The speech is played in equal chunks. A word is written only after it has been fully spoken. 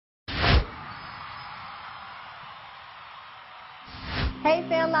Hey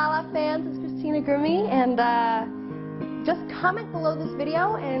Fan Lala fans, it's Christina Grimmie, and just comment below this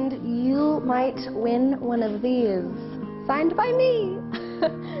video and you might win one of these, signed by me.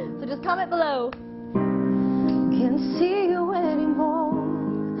 So just comment below. Can't see you anymore,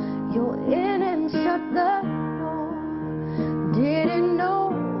 you're in and shut the door. Didn't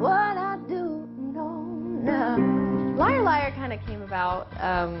know what I do, no, no. Liar Liar kind of came about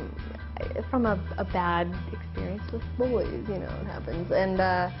from a bad experience with boys, you know, it happens. And,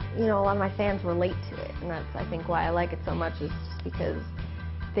 you know, a lot of my fans relate to it, and that's, I think, why I like it so much, is just because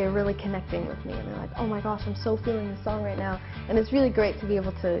they're really connecting with me, and they're like, oh my gosh, I'm so feeling this song right now. And it's really great to be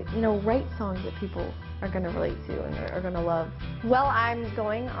able to, you know, write songs that people are going to relate to and are going to love. Well, I'm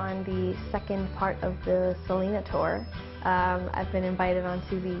going on the second part of the Selena tour. I've been invited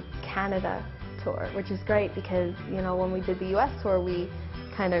onto the Canada tour, which is great because, you know, when we did the US tour, we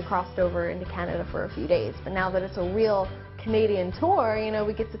kind of crossed over into Canada for a few days. But now that it's a real Canadian tour, you know,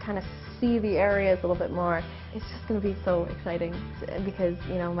 we get to kind of see the areas a little bit more. It's just going to be so exciting because,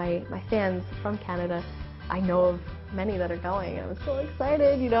 you know, my fans from Canada, I know of many that are going, and I'm so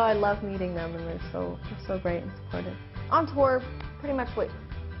excited. You know, I love meeting them, and they're so great and supportive. On tour, pretty much what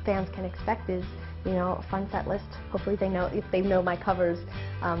fans can expect is, you know, a fun set list. Hopefully they know, if they know my covers,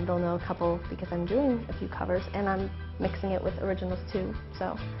 they'll know a couple because I'm doing a few covers and I'm mixing it with originals too.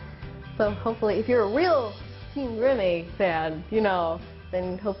 So hopefully if you're a real Team Grimmie fan, you know,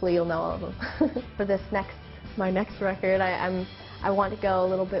 then hopefully you'll know all of them. For my next record, I want to go a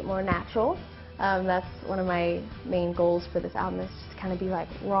little bit more natural. That's one of my main goals for this album, is just to kind of be like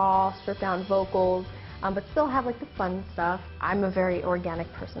raw, stripped down vocals, but still have like the fun stuff. I'm a very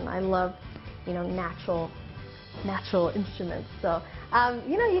organic person. I love, you know, natural instruments. So,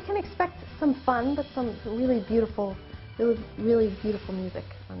 you know, you can expect some fun, but some really beautiful music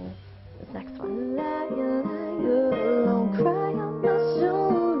on this next one.